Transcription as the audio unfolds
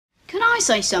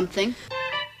say something?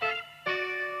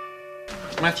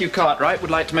 Matthew Cartwright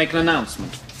would like to make an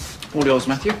announcement. All yours,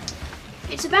 Matthew.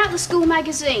 It's about the school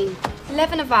magazine.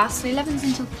 11 of us, and 11's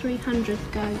until 300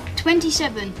 go.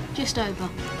 27, just over.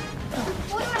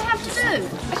 What do I have to do?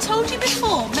 I told you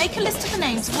before, make a list of the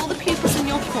names of all the pupils in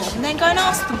your court and then go and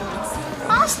ask them all.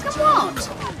 Ask them what?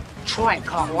 Try it,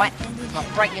 Cartwright. I'll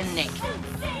break your neck.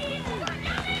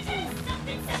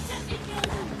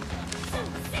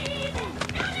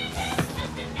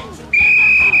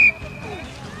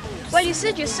 Well, you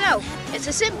said yourself, it's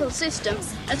a simple system.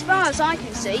 As far as I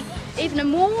can see, even a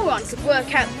moron could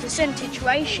work out the percentage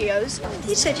ratios.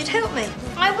 You said you'd help me.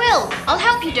 I will. I'll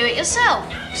help you do it yourself.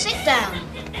 Sit down.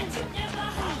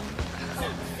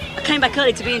 I came back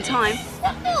early to be in time.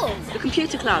 What for? The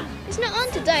computer club. It's not on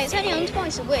today, it's only on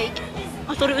twice a week.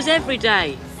 I thought it was every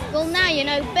day. Well, now you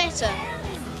know better.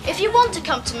 If you want to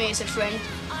come to me as a friend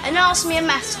and ask me a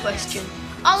maths question,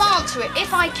 I'll answer it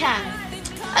if I can.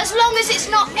 As long as it's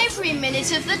not every minute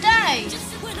of the day.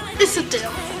 It's a deal.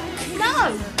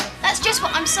 No, that's just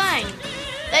what I'm saying.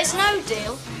 There's no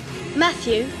deal.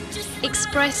 Matthew,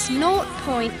 express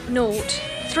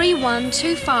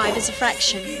 0.03125 as a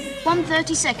fraction.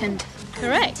 1/32.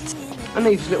 Correct. I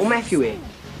need this little Matthew here.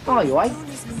 Are you, eh?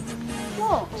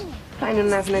 What? Planning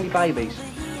on having any babies. I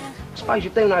suppose you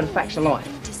do know the facts of life.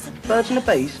 Birds and the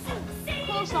bees. Of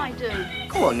course I do.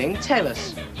 Go on then, tell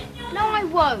us. No, I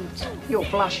won't. You're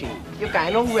blushing. You're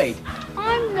going all red.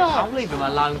 I'm not. leave him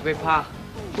alone, Gripper.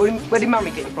 Where did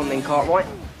Mummy get you from then, Cartwright?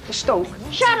 The stalk?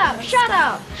 Shut up, shut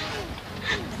up.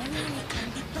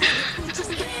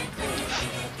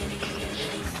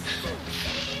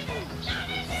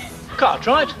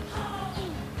 Cartwright?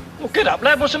 Well, get up,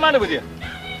 lad. What's the matter with you?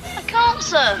 I can't,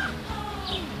 sir.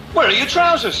 Where are your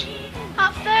trousers?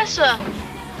 Up there, sir.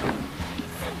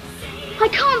 I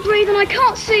can't breathe and I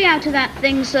can't see out of that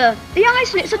thing, sir. The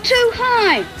ice slits are too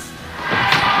high.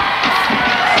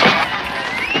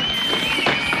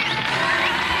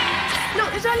 Look,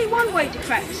 there's only one way to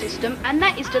crack the system, and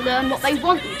that is to learn what they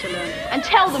want you to learn and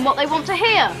tell them what they want to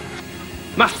hear.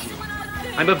 Matthew,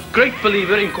 I'm a great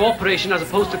believer in cooperation as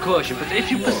opposed to coercion, but if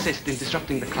you persist in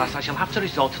disrupting the class, I shall have to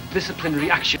resort to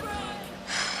disciplinary action.